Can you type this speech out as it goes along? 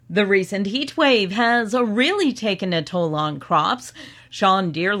The recent heat wave has really taken a toll on crops.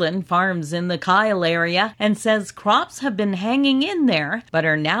 Sean Dearland farms in the Kyle area and says crops have been hanging in there, but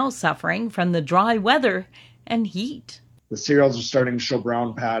are now suffering from the dry weather and heat. The cereals are starting to show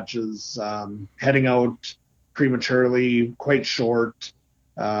brown patches, heading out prematurely, quite short.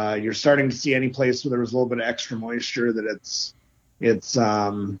 You're starting to see any place where there was a little bit of extra moisture that it's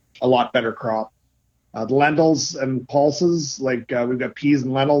a lot better crop. The lentils and pulses, we've got peas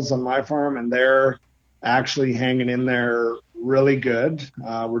and lentils on my farm, and they're actually hanging in there really good.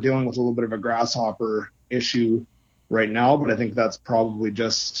 We're dealing with a little bit of a grasshopper issue right now, but I think that's probably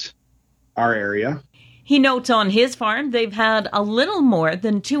just our area. He notes on his farm they've had a little more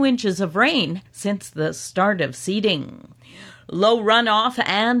than 2 inches of rain since the start of seeding. Low runoff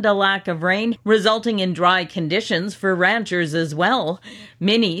and a lack of rain, resulting in dry conditions for ranchers as well.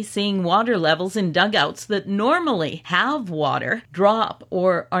 Many seeing water levels in dugouts that normally have water drop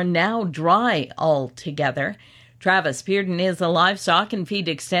or are now dry altogether. Travis Pearden is a livestock and feed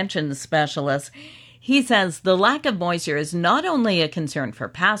extension specialist. He says the lack of moisture is not only a concern for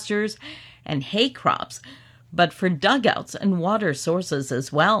pastures and hay crops, but for dugouts and water sources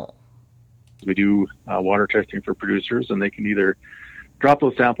as well. We do water testing for producers, and they can either drop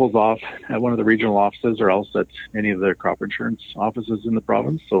those samples off at one of the regional offices or else at any of the crop insurance offices in the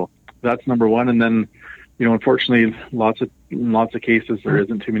province. So that's number one. And then, unfortunately, lots of cases, there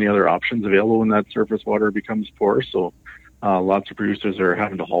isn't too many other options available when that surface water becomes poor. So lots of producers are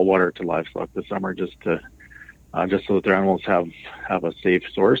having to haul water to livestock this summer just so that their animals have a safe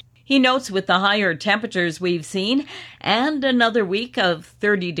source. He notes with the higher temperatures we've seen and another week of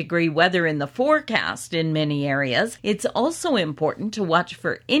 30-degree weather in the forecast in many areas, it's also important to watch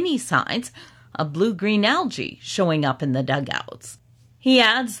for any signs of blue-green algae showing up in the dugouts. He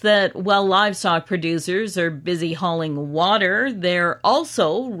adds that while livestock producers are busy hauling water, they're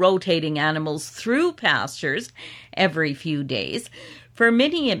also rotating animals through pastures every few days. For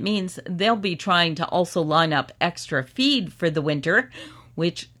many, it means they'll be trying to also line up extra feed for the winter,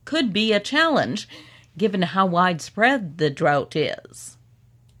 which could be a challenge given how widespread the drought is.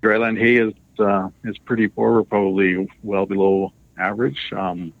 Dryland hay is pretty poor. We're probably well below average.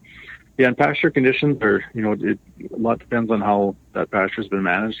 And pasture conditions are, a lot depends on how that pasture has been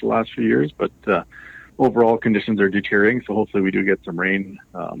managed the last few years, but overall conditions are deteriorating. So hopefully we do get some rain,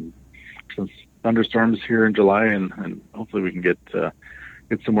 some thunderstorms here in July, and hopefully we can get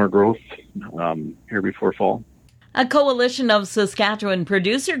some more growth here before fall. A coalition of Saskatchewan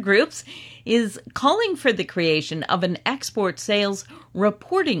producer groups is calling for the creation of an export sales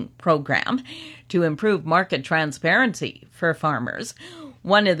reporting program to improve market transparency for farmers.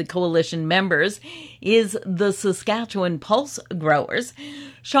 One of the coalition members is the Saskatchewan Pulse Growers.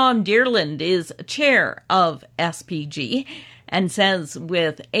 Sean Dearland is chair of SPG and says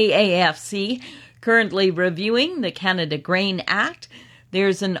with AAFC currently reviewing the Canada Grain Act,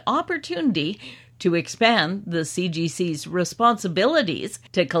 there's an opportunity to expand the CGC's responsibilities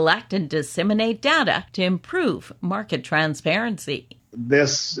to collect and disseminate data to improve market transparency.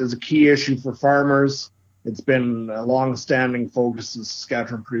 This is a key issue for farmers. It's been a long-standing focus of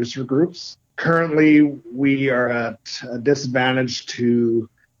Saskatchewan producer groups. Currently, we are at a disadvantage to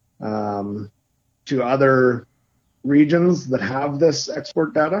other regions that have this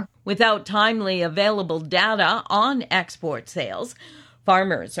export data. Without timely available data on export sales,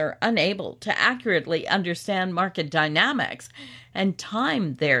 farmers are unable to accurately understand market dynamics and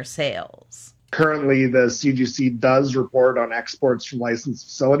time their sales. Currently, the CGC does report on exports from licensed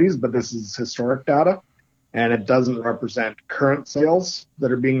facilities, but this is historic data, and it doesn't represent current sales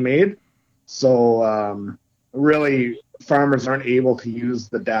that are being made. So really, farmers aren't able to use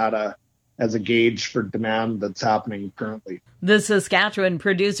the data as a gauge for demand that's happening currently. The Saskatchewan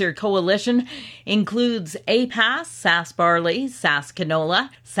Producer Coalition includes APAS, Sask Barley, Sask Canola,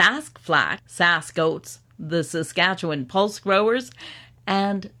 Sask Flax, Sask Oats, the Saskatchewan Pulse Growers,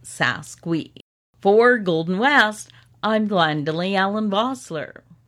 and Sask Wheat. For Golden West, I'm Glendalee Allen Vossler.